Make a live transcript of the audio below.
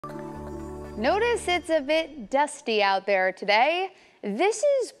Notice it's a bit dusty out there today. This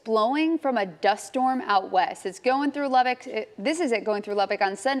is blowing from a dust storm out west. It's going through Lubbock. This is it going through Lubbock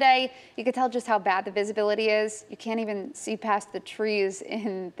on Sunday. You can tell just how bad the visibility is. You can't even see past the trees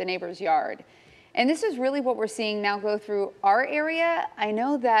in the neighbor's yard. And this is really what we're seeing now go through our area. I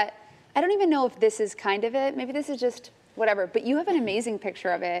know that, I don't even know if this is kind of it. Maybe this is just whatever, but you have an amazing picture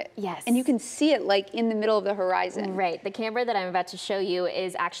of it. Yes. And you can see it like in the middle of the horizon. Right. The camera that I'm about to show you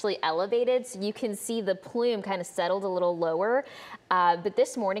is actually elevated, so you can see the plume kind of settled a little lower. But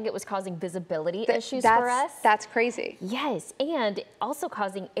this morning it was causing visibility issues for us. That's crazy. Yes, and also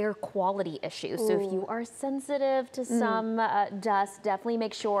causing air quality issues. Ooh. So if you are sensitive to some dust, definitely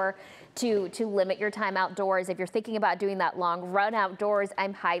make sure to limit your time outdoors. If you're thinking about doing that long run outdoors,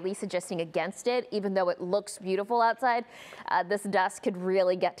 I'm highly suggesting against it, even though it looks beautiful outside. This dust could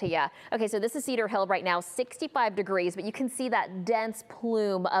really get to you. Okay, so this is Cedar Hill right now, 65 degrees, but you can see that dense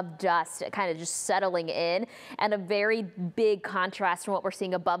plume of dust kind of just settling in, and a very big contrast from what we're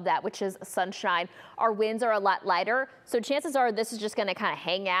seeing above that, which is sunshine. Our winds are a lot lighter, so chances are this is just going to kind of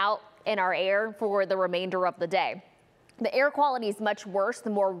hang out in our air for the remainder of the day. The air quality is much worse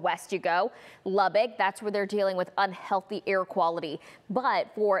the more west you go. Lubbock, that's where they're dealing with unhealthy air quality. But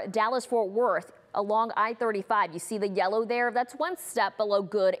for Dallas-Fort Worth, along I-35, you see the yellow there. That's one step below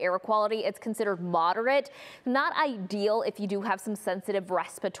good air quality. It's considered moderate, not ideal if you do have some sensitive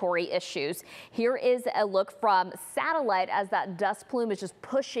respiratory issues. Here is a look from satellite as that dust plume is just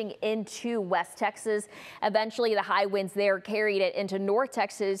pushing into West Texas. Eventually, the high winds there carried it into North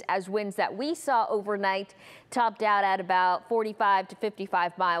Texas, as winds that we saw overnight topped out at about 45 to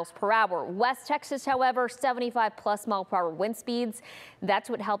 55 miles per hour. West Texas, however, 75 plus mile per hour wind speeds. That's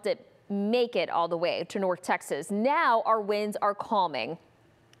what helped it make it all the way to North Texas. Now our winds are calming.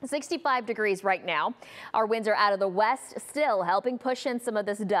 65 degrees right now. Our winds are out of the west, still helping push in some of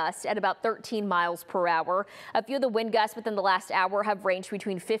this dust at about 13 miles per hour. A few of the wind gusts within the last hour have ranged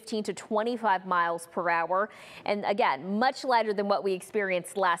between 15 to 25 miles per hour. And again, much lighter than what we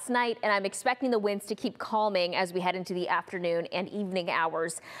experienced last night. And I'm expecting the winds to keep calming as we head into the afternoon and evening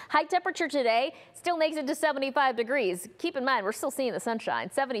hours. High temperature today still makes it to 75 degrees. Keep in mind, we're still seeing the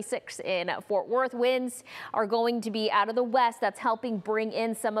sunshine. 76 in Fort Worth. Winds are going to be out of the west. That's helping bring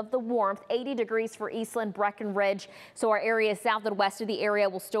in some of the warmth. 80 degrees for Eastland, Breckenridge. So our area south and west of the area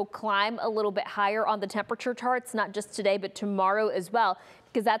will still climb a little bit higher on the temperature charts, not just today, but tomorrow as well,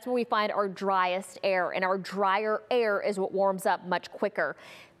 because that's where we find our driest air, and our drier air is what warms up much quicker.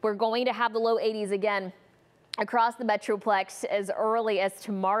 We're going to have the low 80s again across the Metroplex as early as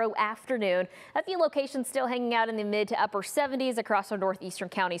tomorrow afternoon. A few locations still hanging out in the mid to upper 70s across our northeastern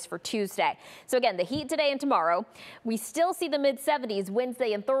counties for Tuesday. So again, the heat today and tomorrow. We still see the mid 70s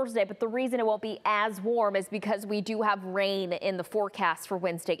Wednesday and Thursday, but the reason it won't be as warm is because we do have rain in the forecast for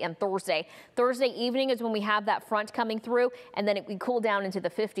Wednesday and Thursday. Thursday evening is when we have that front coming through, and then we cool down into the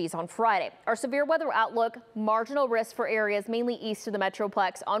 50s on Friday. Our severe weather outlook, marginal risk for areas mainly east of the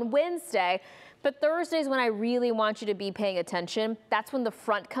Metroplex on Wednesday. But Thursday is when I really want you to be paying attention. That's when the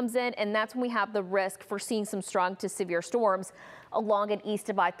front comes in, and that's when we have the risk for seeing some strong to severe storms along and east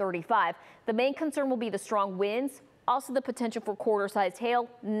of I-35. The main concern will be the strong winds, also the potential for quarter-sized hail,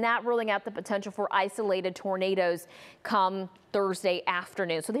 not ruling out the potential for isolated tornadoes come Thursday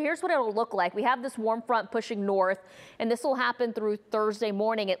afternoon. So here's what it'll look like. We have this warm front pushing north, and this will happen through Thursday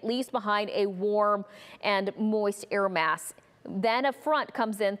morning, at least behind a warm and moist air mass. Then a front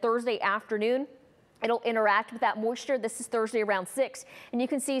comes in Thursday afternoon. It'll interact with that moisture. This is Thursday around 6, and you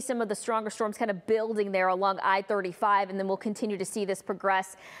can see some of the stronger storms kind of building there along I-35, and then we'll continue to see this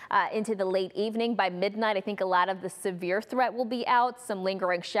progress into the late evening. By midnight, I think a lot of the severe threat will be out, some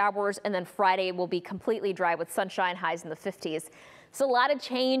lingering showers, and then Friday will be completely dry with sunshine, highs in the 50s. So a lot of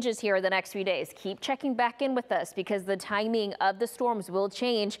changes here the next few days. Keep checking back in with us because the timing of the storms will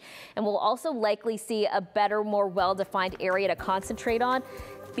change, and we'll also likely see a better, more well-defined area to concentrate on.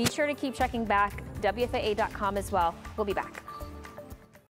 Be sure to keep checking back, WFAA.com as well. We'll be back.